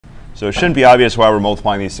So it shouldn't be obvious why we're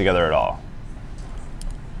multiplying these together at all.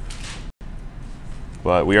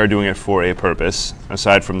 But we are doing it for a purpose.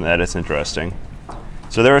 Aside from that, it's interesting.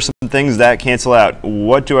 So there are some things that cancel out.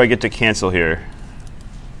 What do I get to cancel here?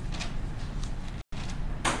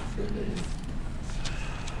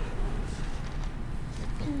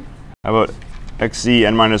 How about xz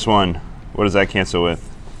n minus 1? What does that cancel with?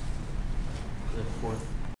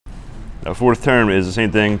 The fourth term is the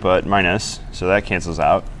same thing, but minus. So that cancels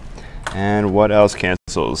out. And what else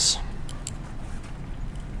cancels?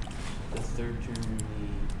 The third term,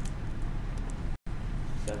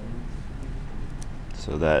 the 7.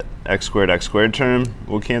 So that x squared term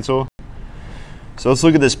will cancel. So let's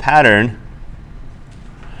look at this pattern.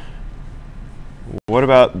 What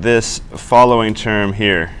about this following term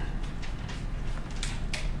here?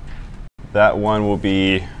 That one will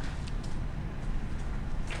be,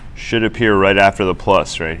 should appear right after the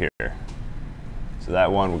plus right here. So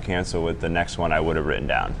that one will cancel with the next one I would have written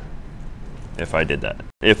down if I did that,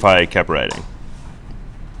 if I kept writing.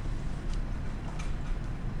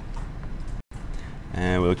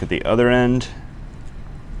 And we look at the other end.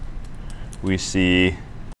 We see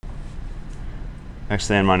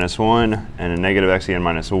xn minus 1 and a negative xn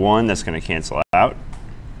minus 1. That's going to cancel out.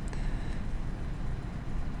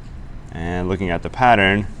 And looking at the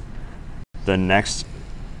pattern, the next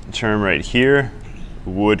term right here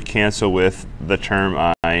would cancel with the term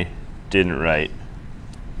I didn't write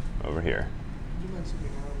over here.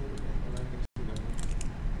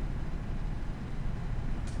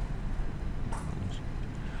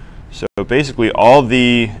 So basically all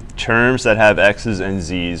the terms that have x's and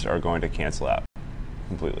z's are going to cancel out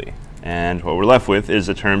completely. And what we're left with is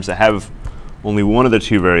the terms that have only one of the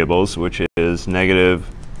two variables, which is negative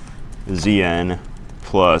zn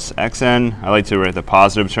plus xn. I like to write the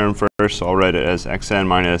positive term first, so I'll write it as xn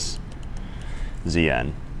minus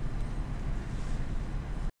zn.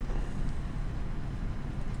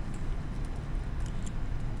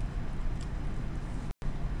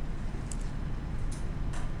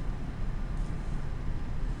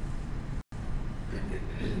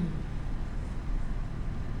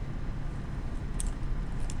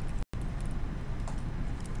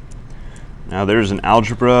 Now there's an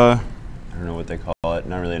algebra, I don't know what they call it,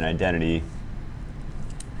 not really an identity.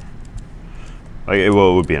 Well, it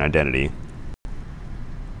would be an identity.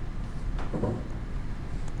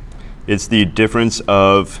 It's the difference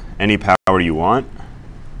of any power you want.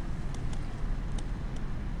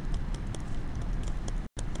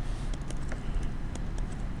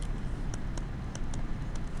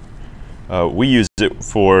 We use it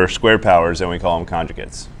for squared powers and we call them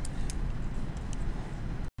conjugates.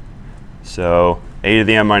 So a to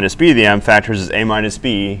the m minus b to the m factors as a minus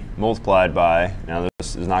b multiplied by, now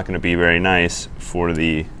this is not going to be very nice for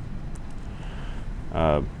the,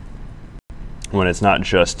 when it's not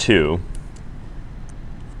just 2.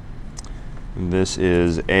 This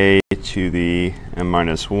is a to the m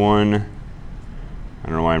minus 1. I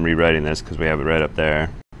don't know why I'm rewriting this because we have it right up there.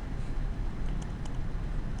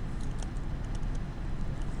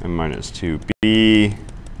 M minus 2b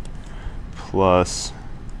plus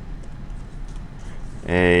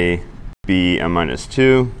a b m minus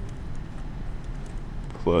 2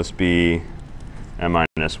 plus b m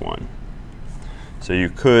minus 1. So you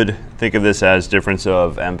could think of this as difference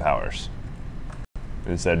of m powers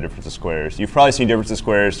instead of difference of squares. You've probably seen difference of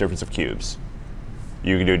squares, difference of cubes.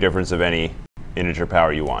 You can do a difference of any integer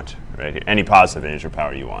power you want, right here, any positive integer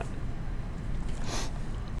power you want.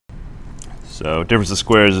 So difference of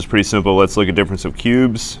squares is pretty simple. Let's look at difference of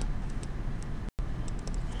cubes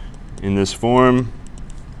in this form.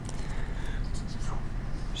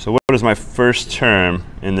 So what is my first term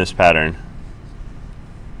in this pattern?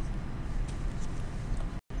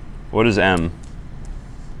 What is m?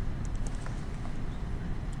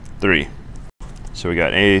 3. So we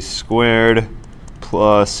got a squared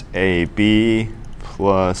plus ab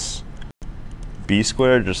plus b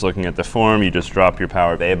squared. Just looking at the form, you just drop your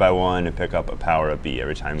power of a by 1 and pick up a power of b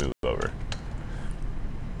every time you move over.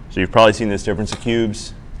 So you've probably seen this difference of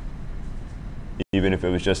cubes, even if it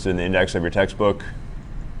was just in the index of your textbook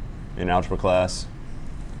in algebra class.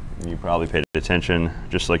 You probably paid attention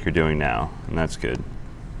just like you're doing now, and that's good.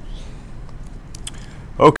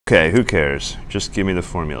 Okay, who cares? Just give me the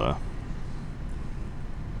formula.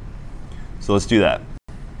 So let's do that.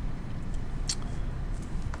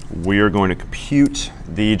 We are going to compute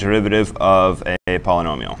the derivative of a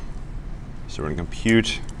polynomial. So we're going to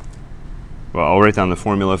compute, well, I'll write down the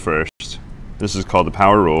formula first. This is called the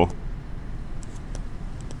power rule.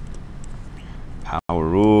 Power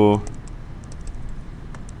rule.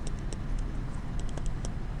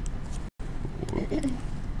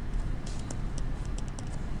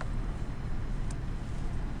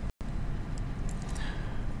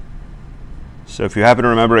 So if you happen to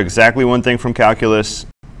remember exactly one thing from calculus,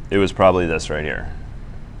 it was probably this right here.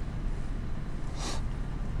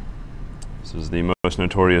 This is the most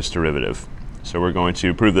notorious derivative. So we're going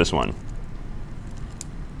to prove this one.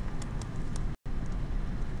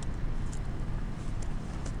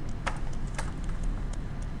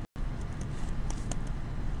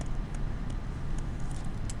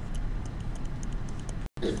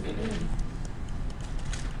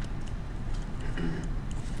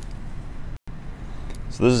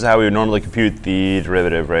 So this is how we would normally compute the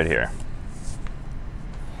derivative right here.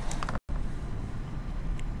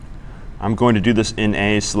 I'm going to do this in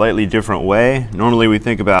a slightly different way. Normally we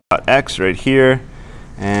think about x right here,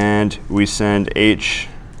 and we send h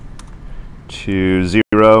to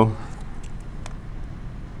 0.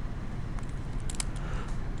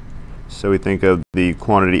 So we think of the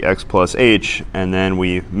quantity x plus h, and then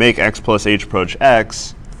we make x plus h approach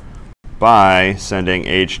x by sending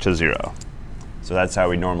h to 0. So that's how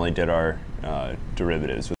we normally did our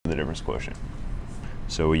derivatives with the difference quotient.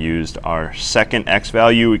 So we used our second x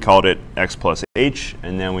value, we called it x plus h,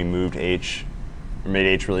 and then we moved h, or made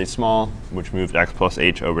h really small, which moved x plus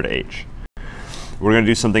h over to h. We're going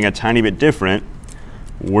to do something a tiny bit different.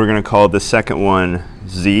 We're going to call the second one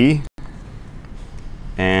z.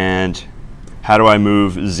 And how do I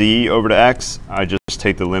move z over to x? I just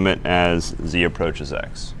take the limit as z approaches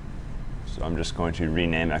x. So I'm just going to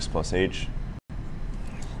rename x plus h.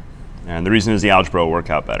 And the reason is the algebra will work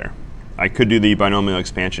out better. I could do the binomial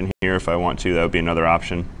expansion here if I want to. That would be another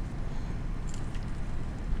option.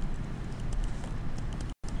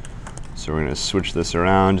 So we're going to switch this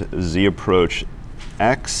around. Z approach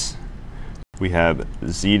x. We have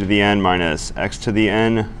z to the n minus x to the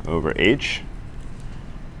n over h.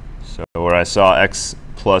 So where I saw x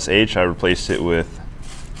plus h, I replaced it with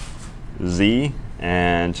z.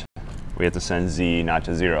 And we have to send z not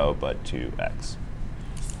to 0, but to x.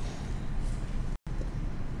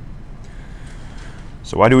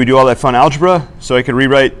 So why do we do all that fun algebra? So I could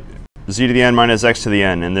rewrite z to the n minus x to the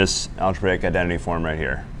n in this algebraic identity form right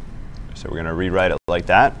here. So we're going to rewrite it like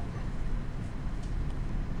that.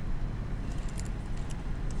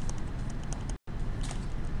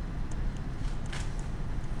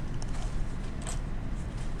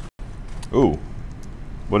 Ooh,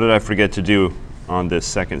 what did I forget to do on this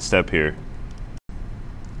second step here?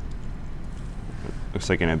 Looks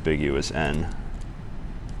like an ambiguous n.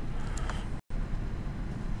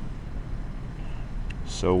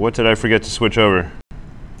 So what did I forget to switch over?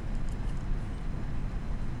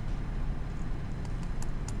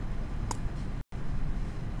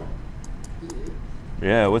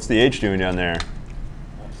 Yeah, what's the h doing down there?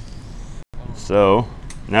 So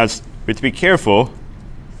now we have to be careful.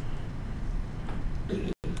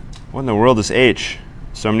 What in the world is h?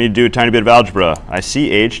 So I'm going to need to do a tiny bit of algebra. I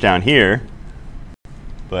see h down here,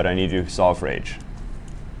 but I need to solve for h.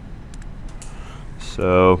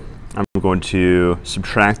 So I'm going to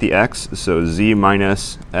subtract the x, so z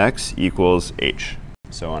minus x equals h.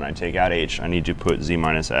 So when I take out h, I need to put z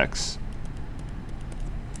minus x.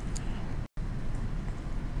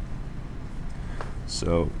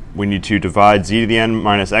 So we need to divide z to the n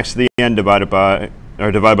minus x to the n divide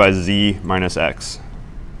by z minus x.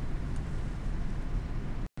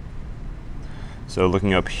 So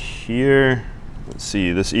looking up here, let's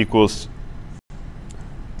see, this equals,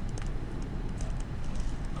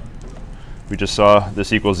 we just saw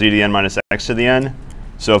this equals z to the n minus x to the n.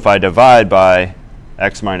 So if I divide by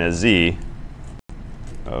x minus z,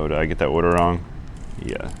 oh, did I get that order wrong?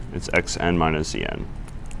 Yeah, it's xn minus zn.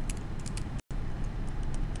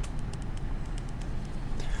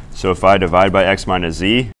 So if I divide by x minus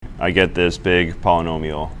z, I get this big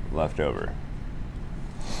polynomial left over.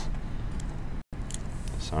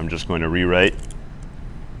 So I'm just going to rewrite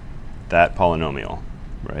that polynomial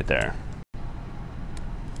right there.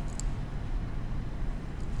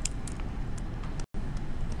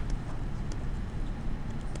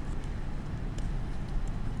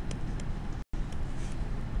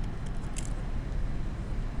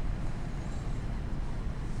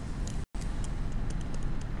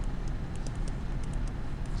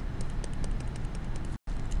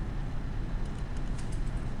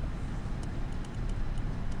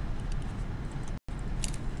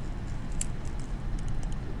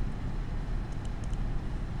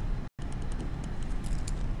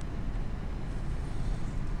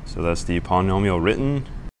 So that's the polynomial written.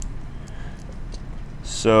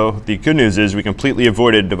 So the good news is we completely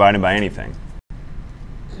avoided dividing by anything.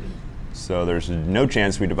 So there's no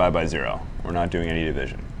chance we divide by 0. We're not doing any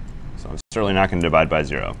division. So I'm certainly not going to divide by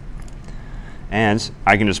 0. And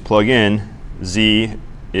I can just plug in z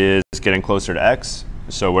is getting closer to x.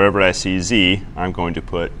 So wherever I see z, I'm going to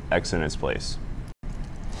put x in its place.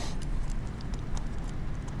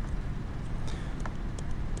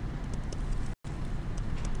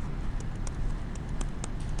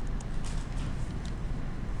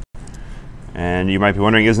 And you might be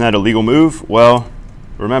wondering, isn't that a legal move? Well,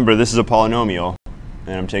 remember, this is a polynomial,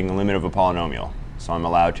 and I'm taking the limit of a polynomial. So I'm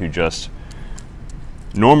allowed to just,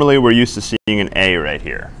 normally we're used to seeing an a right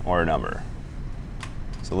here, or a number.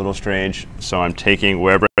 It's a little strange, so I'm taking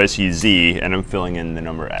wherever I see z, and I'm filling in the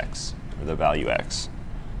number x, or the value x.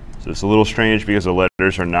 So it's a little strange because the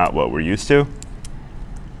letters are not what we're used to.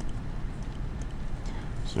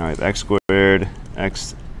 So now I have x squared,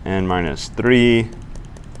 xn minus 3,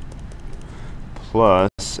 plus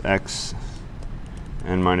xn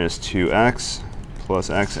minus 2x, plus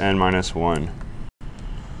xn minus 1.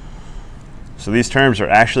 So these terms are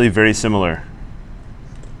actually very similar.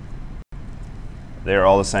 They are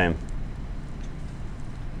all the same.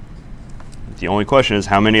 The only question is,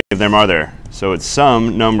 how many of them are there? So it's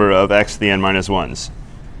some number of x to the n minus 1s.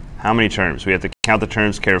 How many terms? We have to count the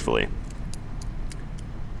terms carefully.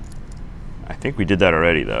 I think we did that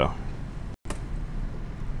already, though.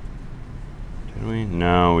 Did we?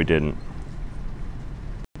 No, we didn't.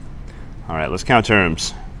 All right, let's count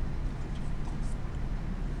terms.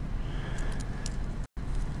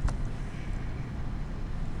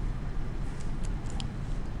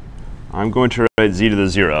 I'm going to write z to the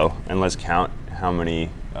 0, and let's count how many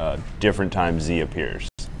different times z appears.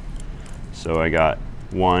 So I got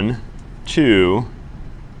 1, 2.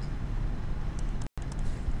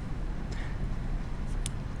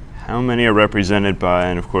 How many are represented by,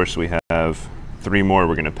 and of course we have 3 more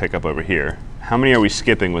we're going to pick up over here. How many are we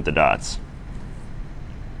skipping with the dots?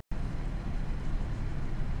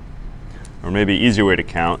 Or maybe an easier way to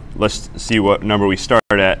count, let's see what number we start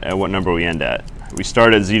at and what number we end at. We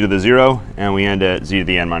start at z to the 0, and we end at z to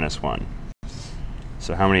the n minus 1.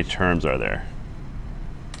 So how many terms are there?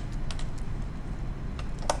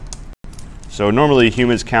 So normally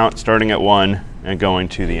humans count starting at 1 and going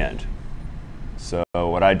to the end. So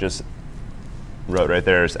what I just wrote right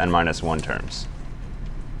there is n minus 1 terms.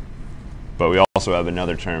 But we also have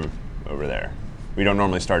another term over there. We don't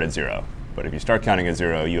normally start at 0. But if you start counting at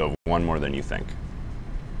 0, you have 1 more than you think.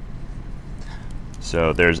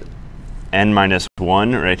 So there's n minus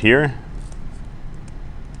 1 right here.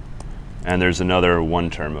 And there's another 1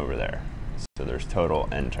 term over there. So there's total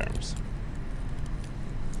n terms.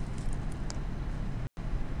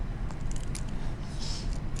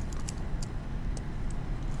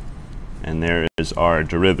 And there is our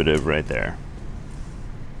derivative right there.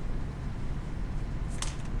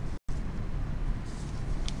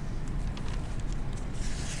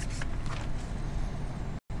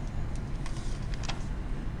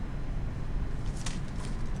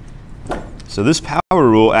 So this power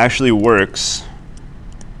rule actually works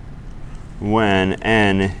when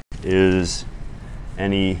n is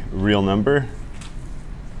any real number.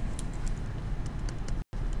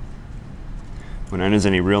 When n is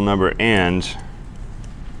any real number and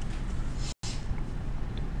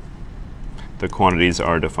the quantities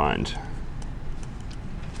are defined.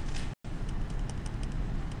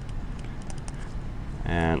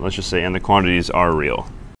 And let's just say, and the quantities are real.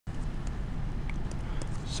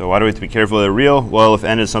 So why do we have to be careful they're real? Well, if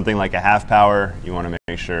n is something like a half power, you want to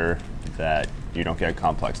make sure that you don't get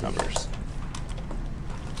complex numbers.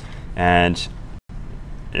 And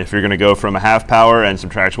if you're going to go from a half power and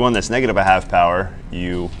subtract 1 that's negative a half power,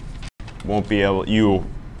 you won't be able, you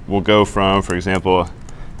will go from, for example,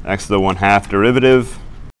 x to the 1/2 derivative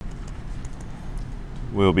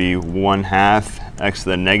will be 1/2 x to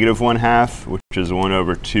the negative 1/2, which is 1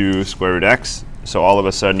 over 2 square root x. So all of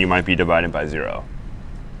a sudden you might be divided by 0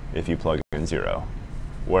 if you plug in 0.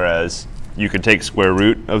 Whereas you could take square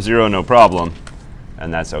root of 0, no problem,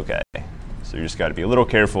 and that's OK. So you just got to be a little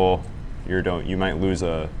careful. You might lose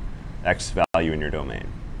a x value in your domain.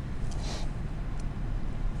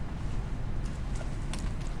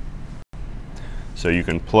 So you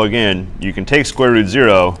can plug in, you can take square root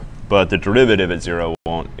 0, but the derivative at 0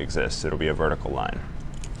 won't exist. It'll be a vertical line.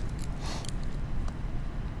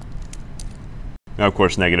 Now, of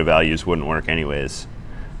course, negative values wouldn't work anyways,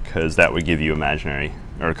 because that would give you imaginary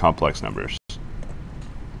or complex numbers.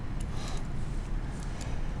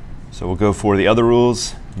 So we'll go for the other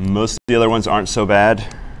rules. Most of the other ones aren't so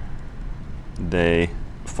bad. They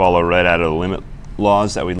follow right out of the limit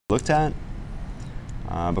laws that we looked at.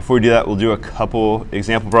 Before we do that, we'll do a couple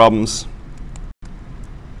example problems.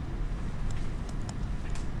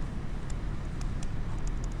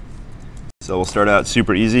 So we'll start out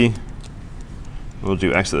super easy. We'll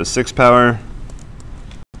do x to the 6th power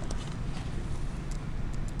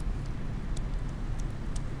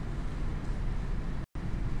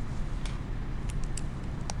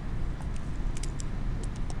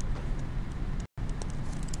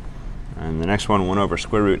And the next one, 1 over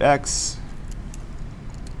square root x.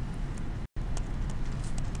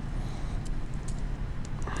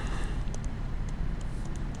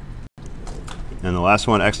 And the last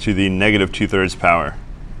one, x to the negative 2/3 power.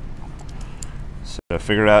 So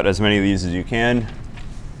figure out as many of these as you can.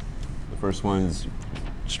 The first one's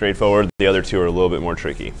straightforward. The other two are a little bit more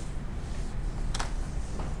tricky.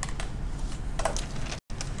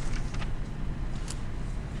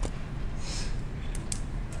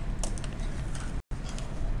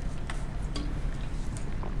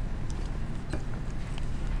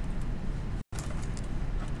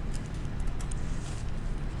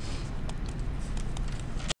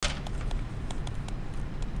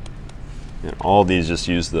 And all these just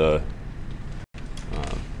use the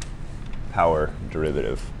power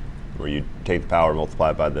derivative, where you take the power, multiply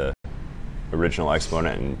it by the original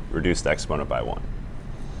exponent, and reduce the exponent by 1.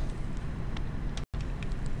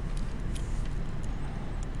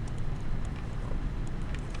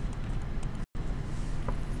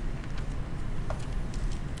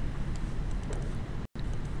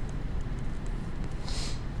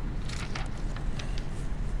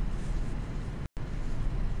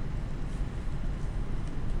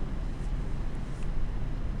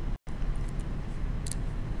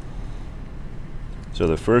 So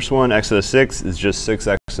the first one, x to the 6th, is just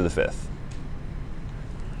 6x to the 5th.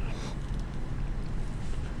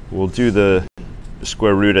 We'll do the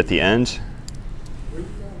square root at the end. I think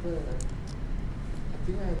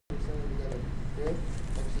I understand we got a fifth.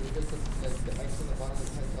 Actually, just the x on the bottom is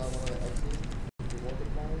one of the x's. You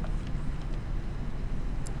multiply.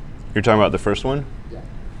 You're talking about the first one? Yeah.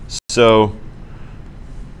 So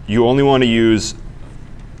you only want to use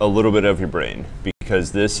a little bit of your brain,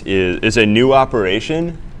 because this is a new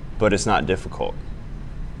operation, but it's not difficult.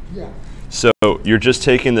 Yeah. So you're just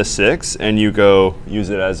taking the 6 and you go use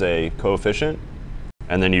it as a coefficient,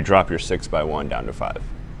 and then you drop your 6 by 1 down to 5. Okay.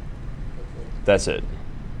 That's it.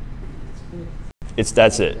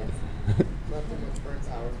 That's it. Nothing much burns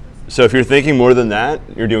hours. So if you're thinking more than that,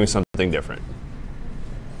 you're doing something different.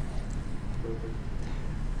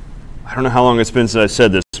 I don't know how long it's been since I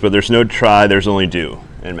said this, but there's no try, there's only do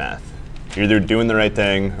in math. You're either doing the right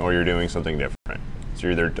thing or you're doing something different. So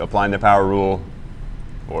you're either applying the power rule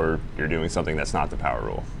or you're doing something that's not the power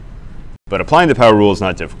rule. But applying the power rule is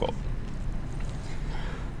not difficult.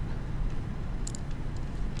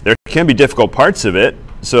 There can be difficult parts of it.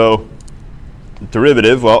 So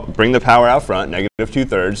derivative, well, bring the power out front, negative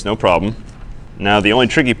 2/3, no problem. Now the only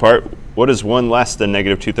tricky part, what is 1 less than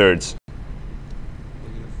negative 2/3?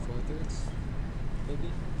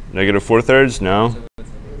 Negative 4/3? No.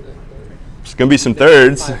 It's going to be some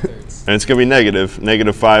thirds, and it's going to be negative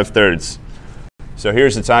 5/3. So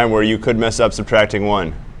here's a time where you could mess up subtracting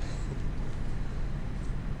 1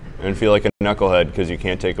 and feel like a knucklehead because you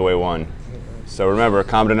can't take away 1. So remember,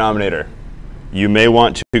 common denominator. You may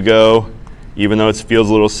want to go, even though it feels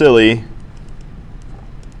a little silly,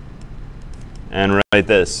 and write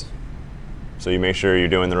this. So you make sure you're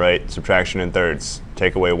doing the right subtraction in thirds.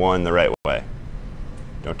 Take away 1 the right way.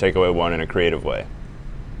 Don't take away 1 in a creative way.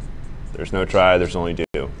 There's no try, there's only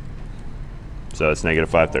do. So it's negative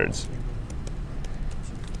 5/3.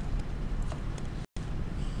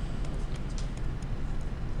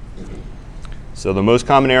 So the most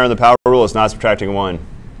common error in the power rule is not subtracting 1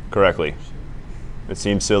 correctly. It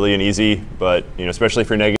seems silly and easy, but especially if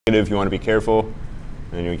you're negative, you want to be careful.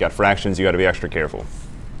 And you've got fractions, you got to be extra careful.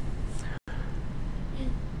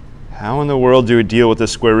 How in the world do we deal with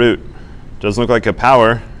this square root? Doesn't look like a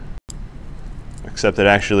power, except it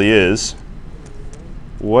actually is.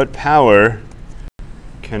 What power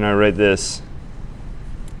can I write this?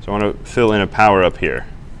 So I want to fill in a power up here.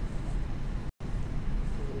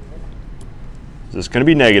 So it's going to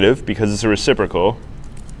be negative because it's a reciprocal.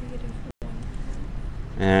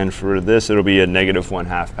 And for this, it'll be a negative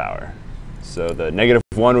 1/2 power. So the negative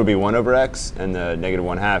 1 would be 1 over x, and the negative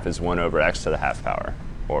 1/2 is 1 over x to the half power,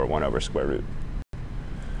 or 1 over square root.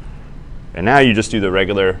 And now you just do the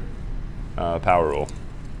regular power rule.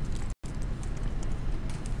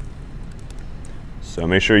 So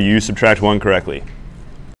make sure you subtract 1 correctly.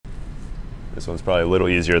 This one's probably a little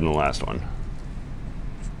easier than the last one.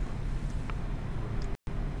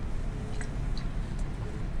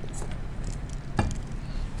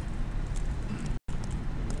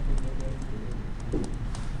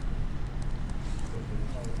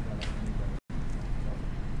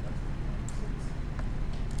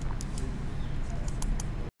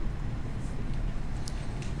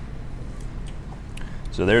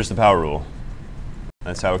 So there's the power rule.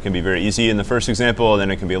 That's how it can be very easy in the first example, and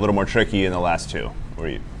then it can be a little more tricky in the last two.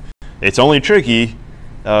 It's only tricky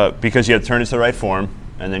because you have to turn it to the right form,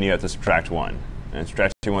 and then you have to subtract 1. And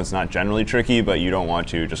subtracting 1 is not generally tricky, but you don't want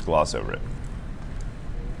to just gloss over it.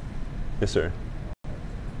 Yes, sir.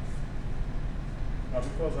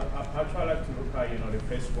 Because I try like to look at, the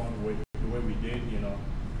first one the way we did,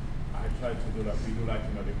 I try to do like, we do like,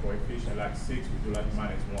 the coefficient like 6, we do like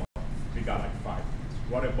 -1. We got like 5.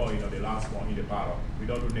 What about, the last one in the bottom? We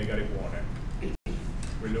don't do -1 there.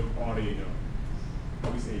 We look only,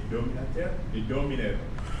 how we say dominator? The dominator.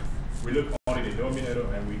 We look only the dominator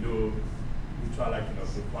and we try like,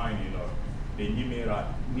 to find, the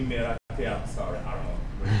numerator, sorry, I don't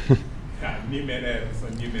know.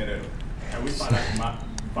 Numerator. And we find like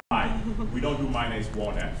 5. We don't do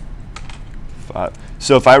 -1 there. 5.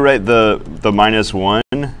 So if I write the -1,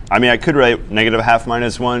 I mean I could write -½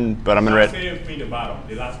 -1, but I'm gonna write. Say the bottom,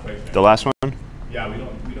 the last question. The last one. Yeah, we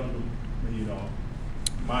don't do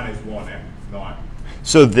 -1 there. No.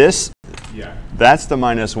 So this. Yeah. That's the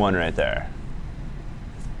 -1 right there.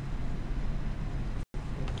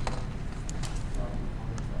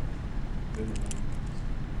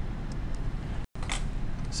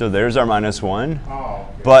 So there's our -1. Oh,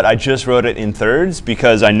 okay. But I just wrote it in thirds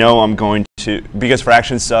because I know I'm going to, because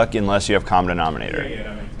fractions suck unless you have common denominator. Yeah,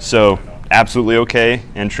 that makes sense. So absolutely okay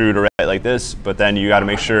and true to write like this, but then you got to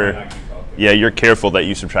make sure, yeah, you're careful that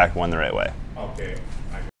you subtract 1 the right way. Okay,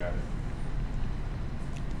 I got it.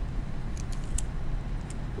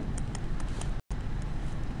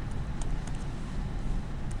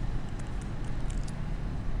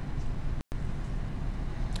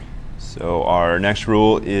 So our next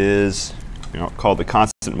rule is called the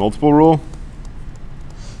constant multiple rule.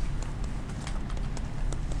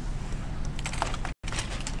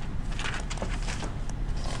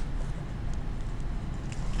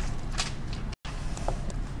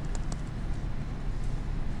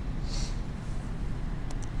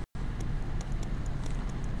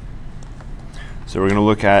 So we're going to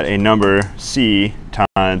look at a number c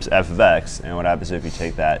times f of x, and what happens if you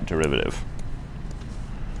take that derivative.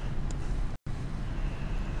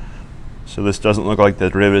 So this doesn't look like the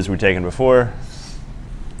derivatives we've taken before.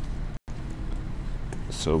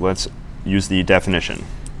 So let's use the definition.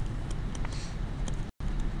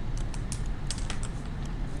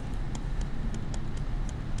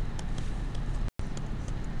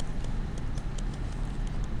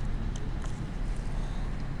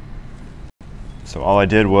 So all I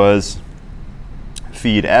did was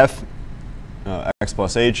feed f, x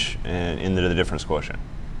plus h, and into the difference quotient.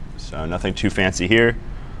 So nothing too fancy here.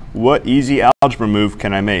 What easy algebra move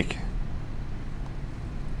can I make?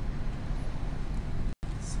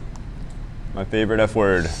 My favorite F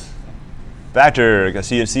word. Factor. I got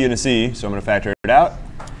C and C and a C, so I'm going to factor it out.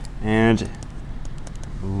 And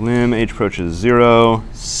lim h approaches 0,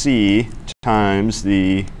 c times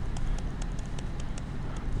the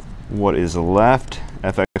what is left,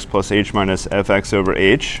 fx plus h minus fx over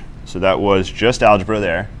h. So that was just algebra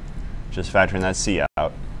there, just factoring that c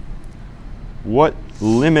out. What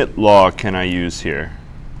limit law can I use here?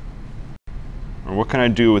 Or what can I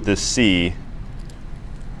do with this c?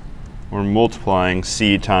 We're multiplying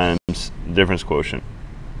c times the difference quotient.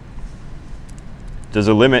 Does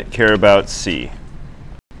a limit care about c?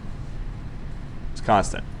 It's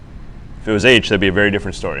constant. If it was h, that'd be a very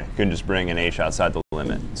different story. You couldn't just bring an h outside the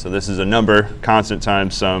limit. So this is a number, constant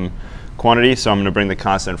times some quantity, so I'm going to bring the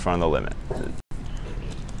constant in front of the limit.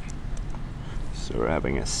 So we're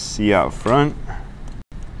having a c out front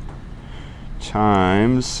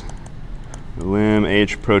times lim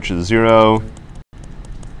h approaches 0.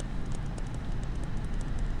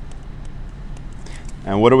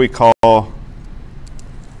 And what do we call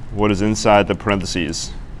what is inside the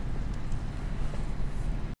parentheses?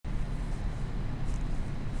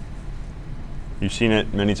 You've seen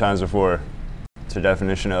it many times before. It's a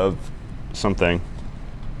definition of something.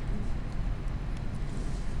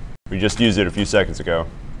 We just used it a few seconds ago.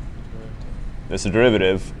 It's a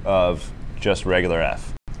derivative of just regular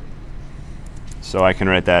f. So I can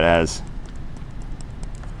write that as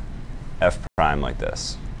f prime like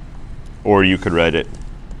this. Or you could write it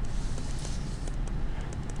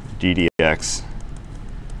d dx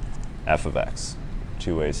f of x.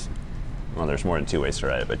 Two ways. Well, there's more than two ways to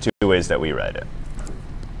write it, but two ways that we write it.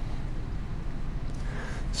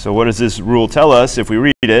 So what does this rule tell us if we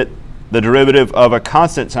read it? The derivative of a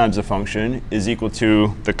constant times a function is equal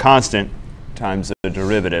to the constant times the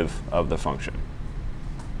derivative of the function.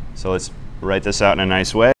 So let's write this out in a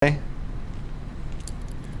nice way.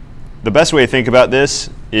 The best way to think about this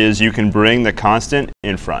is you can bring the constant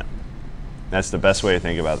in front. That's the best way to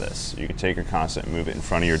think about this. You can take your constant and move it in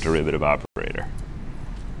front of your derivative operator.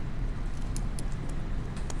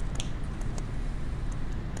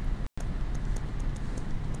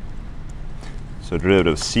 So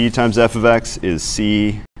derivative of c times f of x is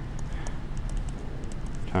c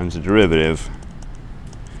times the derivative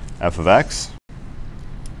f of x.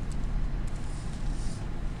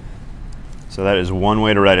 So that is one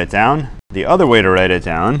way to write it down. The other way to write it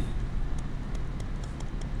down,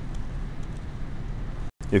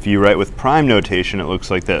 if you write with prime notation, it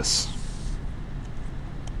looks like this.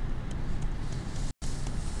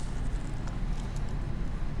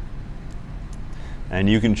 And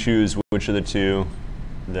you can choose which of the two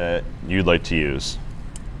that you'd like to use.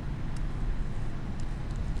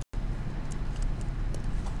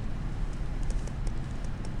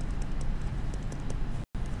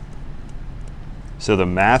 So the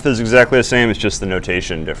math is exactly the same, it's just the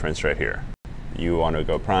notation difference right here. You want to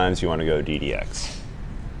go primes, you want to go ddx.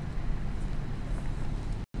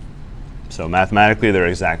 So mathematically, they're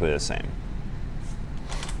exactly the same.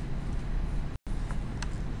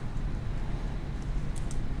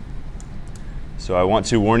 So I want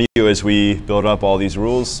to warn you as we build up all these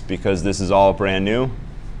rules, because this is all brand new,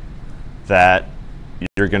 that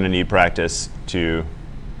you're going to need practice to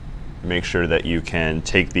make sure that you can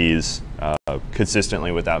take these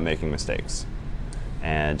consistently without making mistakes.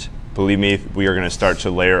 And believe me, we are going to start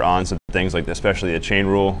to layer on some things like, especially the chain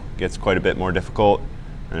rule gets quite a bit more difficult.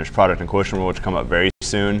 And there's product and quotient rule, which come up very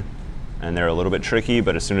soon. And they're a little bit tricky,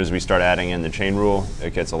 but as soon as we start adding in the chain rule,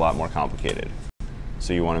 it gets a lot more complicated.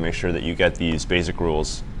 So you want to make sure that you get these basic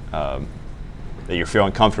rules, that you're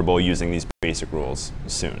feeling comfortable using these basic rules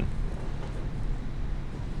soon.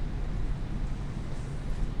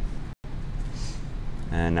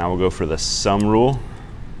 And now we'll go for the sum rule.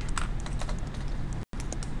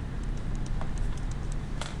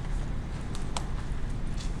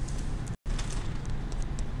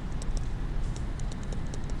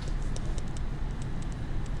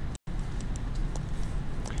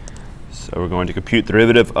 So we're going to compute the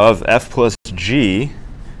derivative of f plus g,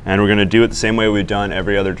 and we're going to do it the same way we've done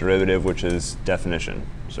every other derivative, which is definition.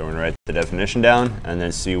 So we're going to write the definition down and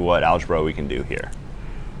then see what algebra we can do here.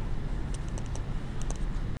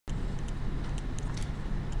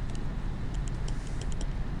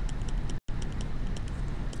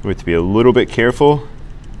 We have to be a little bit careful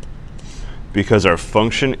because our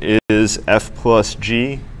function is f plus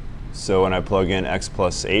g. So when I plug in x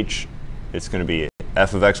plus h, it's going to be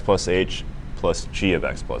f of x plus h plus g of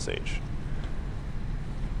x plus h.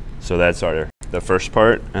 So that's the first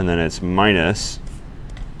part, and then it's minus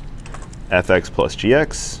fx plus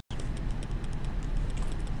gx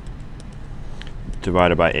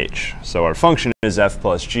divided by h. So our function is f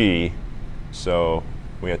plus g, so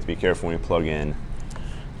we have to be careful when we plug in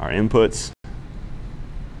our inputs.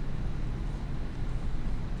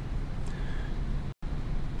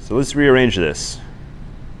 So let's rearrange this.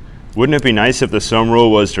 Wouldn't it be nice if the sum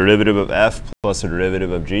rule was derivative of f plus a derivative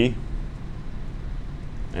of g?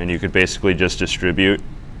 And you could basically just distribute.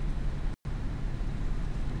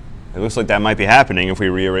 It looks like that might be happening if we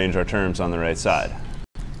rearrange our terms on the right side.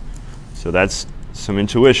 So that's some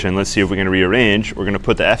intuition. Let's see if we can rearrange. We're going to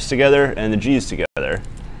put the f's together and the g's together.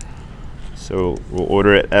 So we'll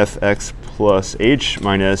order it fx plus h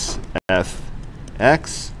minus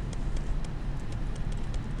fx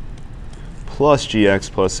plus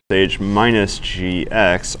gx plus h minus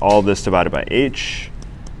gx, all this divided by h.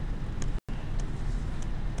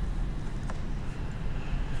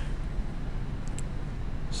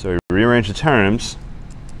 So we rearrange the terms.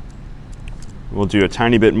 We'll do a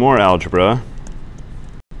tiny bit more algebra.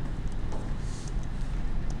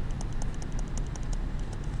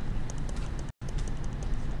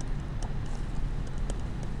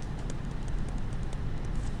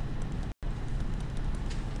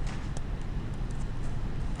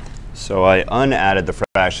 So I unadded the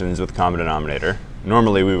fractions with common denominator.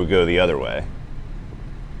 Normally we would go the other way.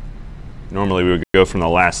 Normally we would go from the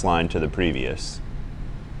last line to the previous.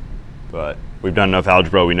 But we've done enough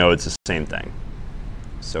algebra, we know it's the same thing.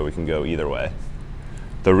 So we can go either way.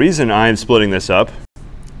 The reason I'm splitting this up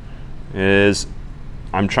is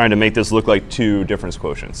I'm trying to make this look like two difference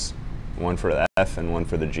quotients. One for the f and one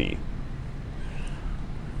for the g.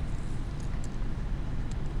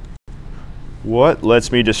 What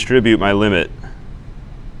lets me distribute my limit?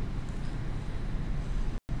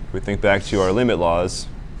 If we think back to our limit laws,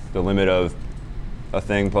 the limit of a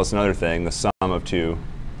thing plus another thing, the sum of two,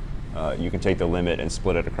 you can take the limit and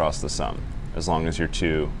split it across the sum, as long as your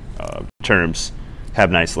two terms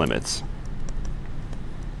have nice limits.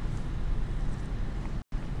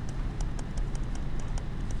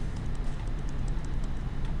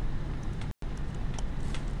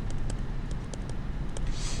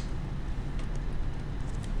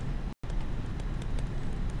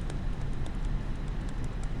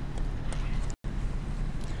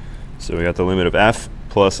 So we got the limit of f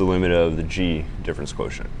plus the limit of the g difference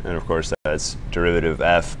quotient. And of course, that's derivative of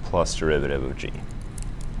f plus derivative of g.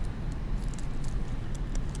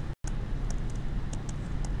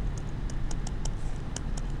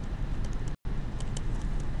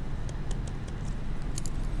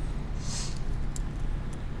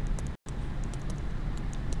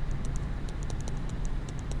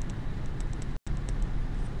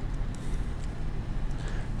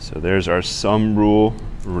 So there's our sum rule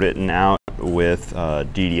written out with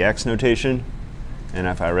ddx notation. And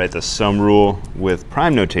if I write the sum rule with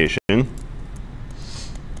prime notation,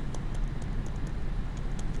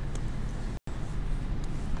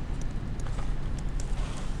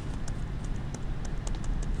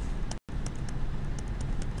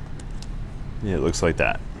 it looks like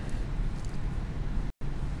that.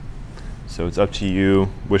 So it's up to you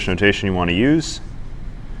which notation you want to use.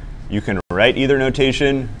 You can write either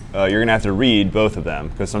notation. You're going to have to read both of them,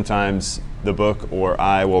 because sometimes the book or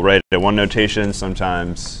I will write it in one notation.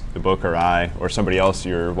 Sometimes the book or I or somebody else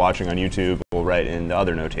you're watching on YouTube will write in the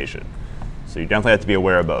other notation. So you definitely have to be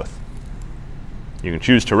aware of both. You can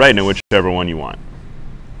choose to write in whichever one you want.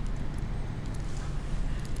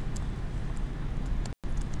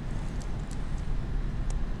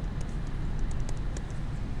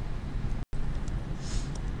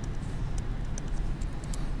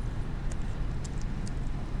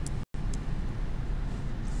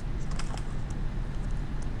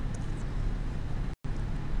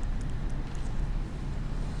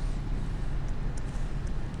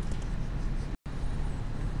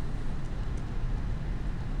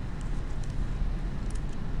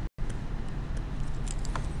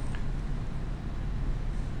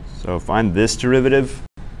 So find this derivative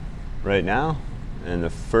right now. And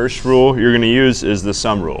the first rule you're going to use is the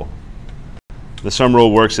sum rule. The sum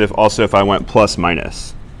rule works also if I went plus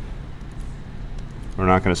minus. We're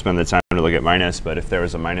not going to spend the time to look at minus, but if there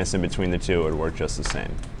was a minus in between the two, it would work just the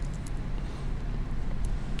same.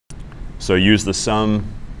 So use the sum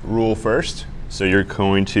rule first. So you're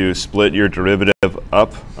going to split your derivative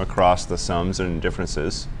up across the sums and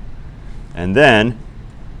differences. And then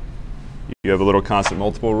you have a little constant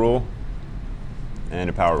multiple rule and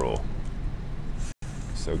a power rule.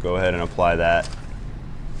 So go ahead and apply that,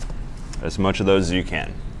 as much of those as you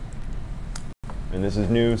can. And this is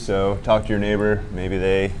new, so talk to your neighbor. Maybe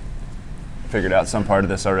they figured out some part of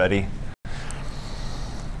this already.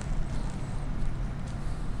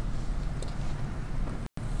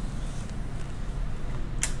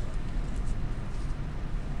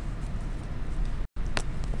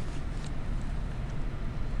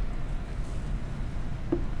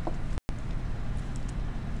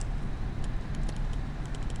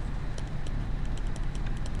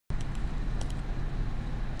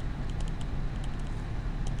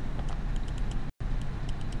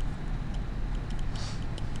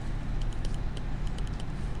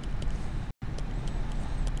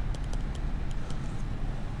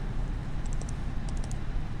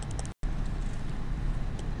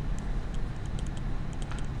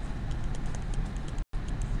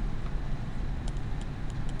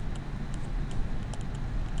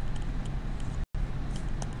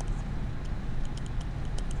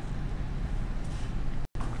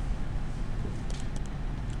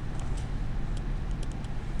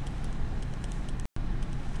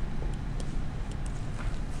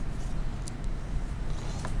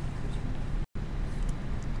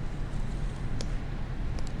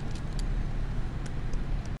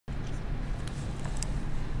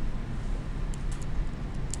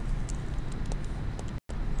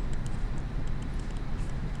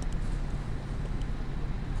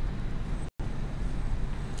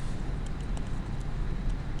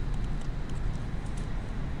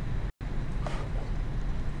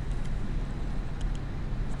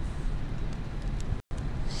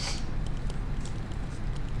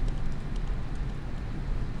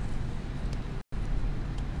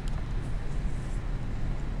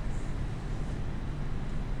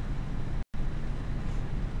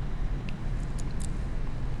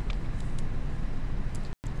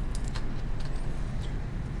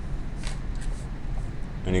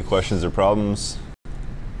 Any questions or problems?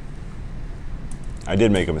 I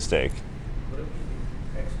did make a mistake.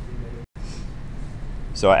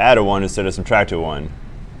 So I added 1 instead of subtracted 1.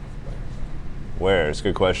 Where? It's a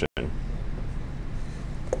good question.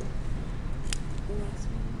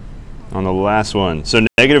 On the last one. So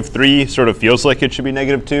 -3 sort of feels like it should be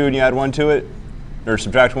 -2 and you add 1 to it, or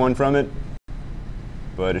subtract 1 from it,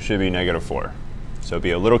 but it should be -4. So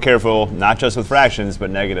be a little careful, not just with fractions, but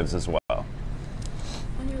negatives as well.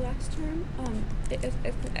 On your last term, if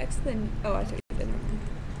the x then, oh, I thought you did it wrong.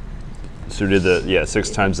 So we did the, yeah, 6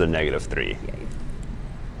 times the negative 3. Yeah.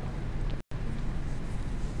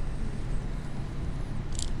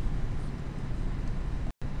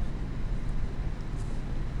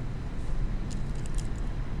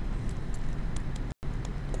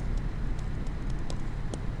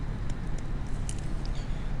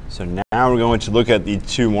 So now we're going to look at the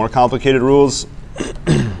 2 more complicated rules.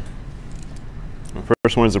 The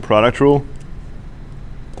first one is the product rule.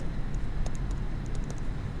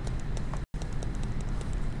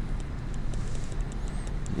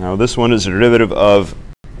 Now this one is a derivative of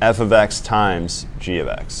f of x times g of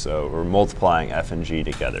x. So we're multiplying f and g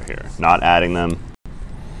together here, not adding them.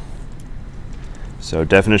 So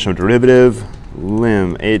definition of derivative,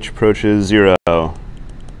 lim h approaches 0.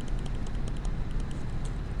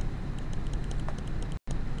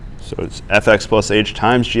 So it's fx plus h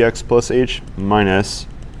times gx plus h minus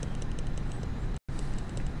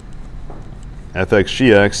fx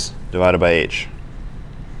gx divided by h.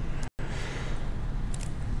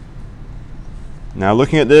 Now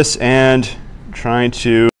looking at this and trying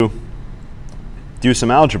to do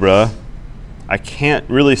some algebra, I can't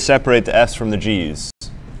really separate the f's from the g's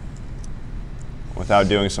without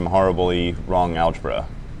doing some horribly wrong algebra.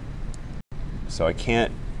 So I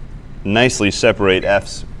can't nicely separate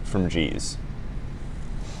f's from g's.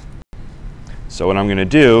 So what I'm going to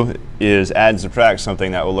do is add and subtract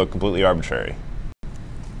something that will look completely arbitrary.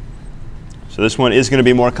 So this one is going to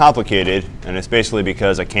be more complicated, and it's basically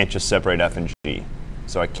because I can't just separate f and g.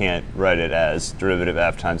 So I can't write it as derivative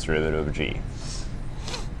f times derivative of g.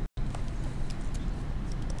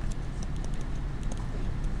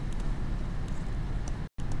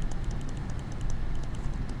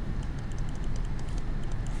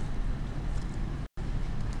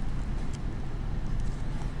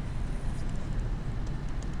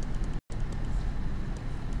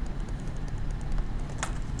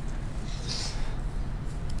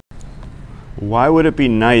 Why would it be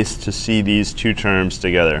nice to see these 2 terms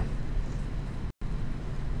together?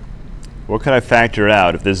 What could I factor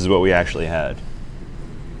out if this is what we actually had?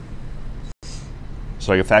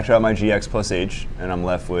 So I can factor out my gx plus h, and I'm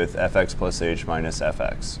left with fx plus h minus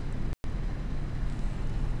fx.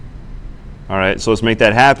 All right, so let's make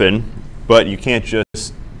that happen. But you can't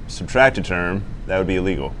just subtract a term. That would be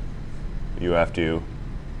illegal. You have to.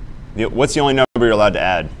 What's the only number you're allowed to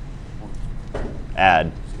add?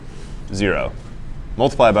 Add 0.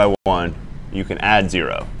 Multiply by 1, you can add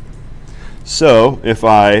 0. So if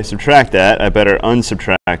I subtract that, I better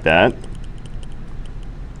unsubtract that.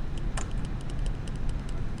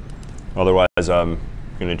 Otherwise, I'm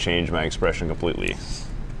going to change my expression completely.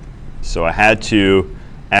 So I had to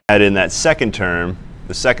add in that second term,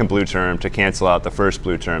 the second blue term, to cancel out the first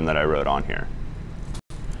blue term that I wrote on here.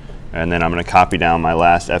 And then I'm going to copy down my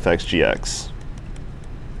last fx gx.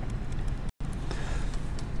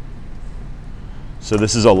 So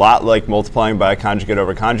this is a lot like multiplying by conjugate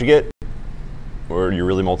over conjugate, where you're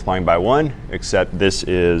really multiplying by 1, except this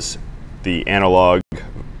is the analog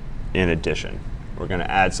in addition. We're going to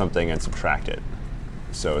add something and subtract it.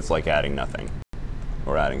 So it's like adding nothing,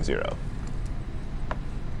 or adding 0.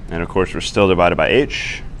 And of course, we're still divided by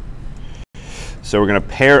h. So we're going to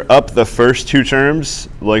pair up the first 2 terms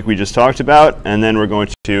like we just talked about, and then we're going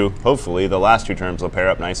to, hopefully, the last 2 terms will pair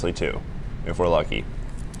up nicely too, if we're lucky.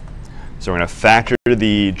 So we're going to factor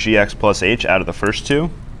the gx plus h out of the first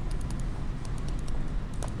 2.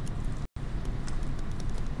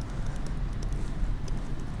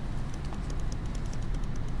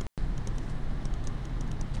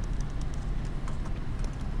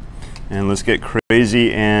 And let's get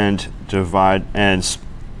crazy and divide and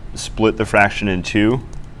split the fraction in 2.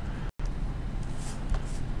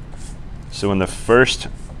 So in the first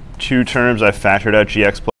 2 terms, I factored out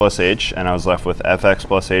gx plus h, and I was left with fx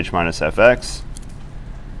plus h minus fx.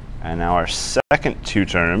 And now our second 2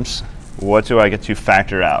 terms, what do I get to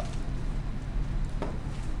factor out?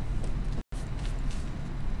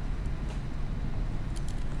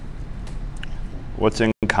 What's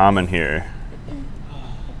in common here?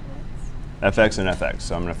 fx and fx.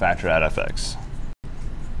 So I'm going to factor out fx.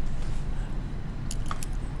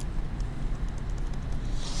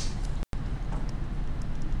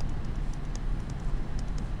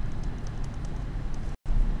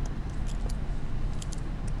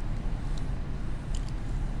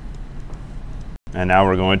 And now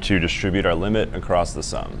we're going to distribute our limit across the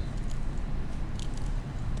sum.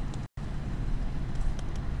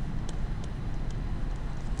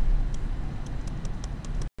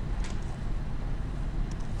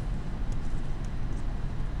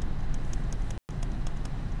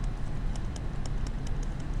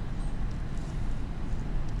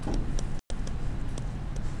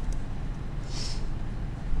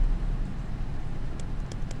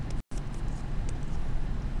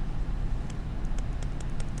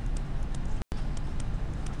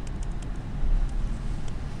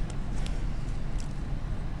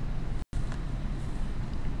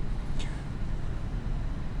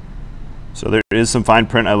 So there is some fine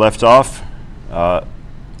print I left off.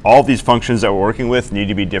 All these functions that we're working with need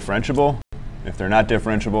to be differentiable. If they're not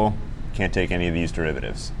differentiable, can't take any of these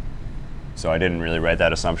derivatives. So I didn't really write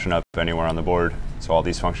that assumption up anywhere on the board. So all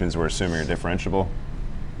these functions we're assuming are differentiable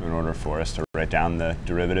in order for us to write down the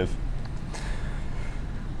derivative.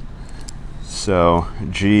 So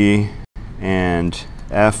g and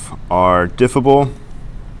f are diffable.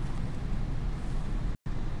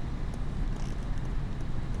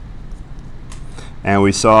 And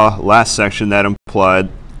we saw last section that implied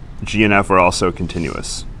g and f are also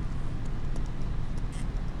continuous.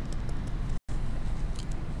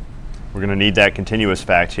 We're going to need that continuous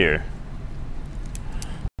fact here.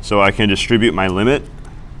 So I can distribute my limit.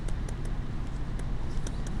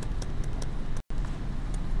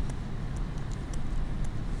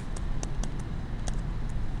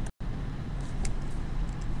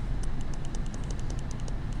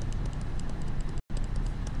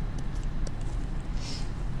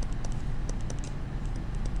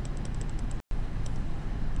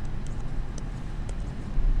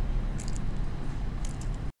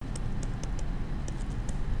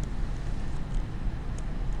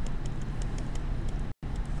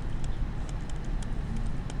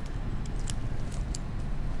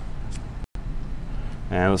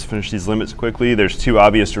 And let's finish these limits quickly. There's two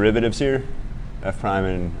obvious derivatives here, f prime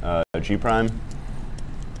and g prime.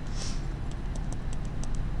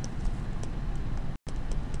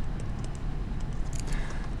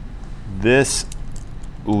 This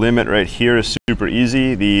limit right here is super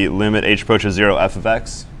easy. The limit h approaches 0 f of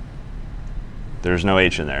x. There's no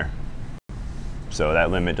h in there. So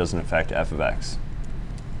that limit doesn't affect f of x.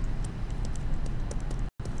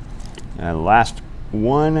 And last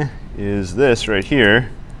one is this right here.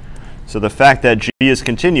 So the fact that g is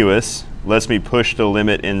continuous lets me push the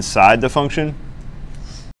limit inside the function,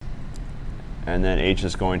 and then h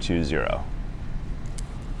is going to 0.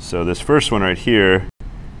 So this first one right here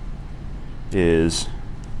is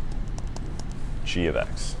g of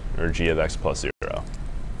x, or g of x plus 0.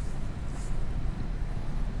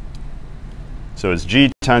 So it's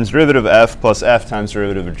g times derivative of f plus f times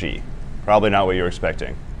derivative of g. Probably not what you're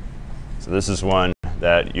expecting. So this is one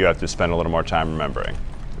that you have to spend a little more time remembering.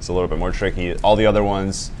 It's a little bit more tricky. All the other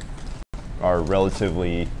ones are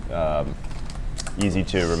relatively easy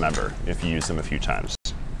to remember if you use them a few times.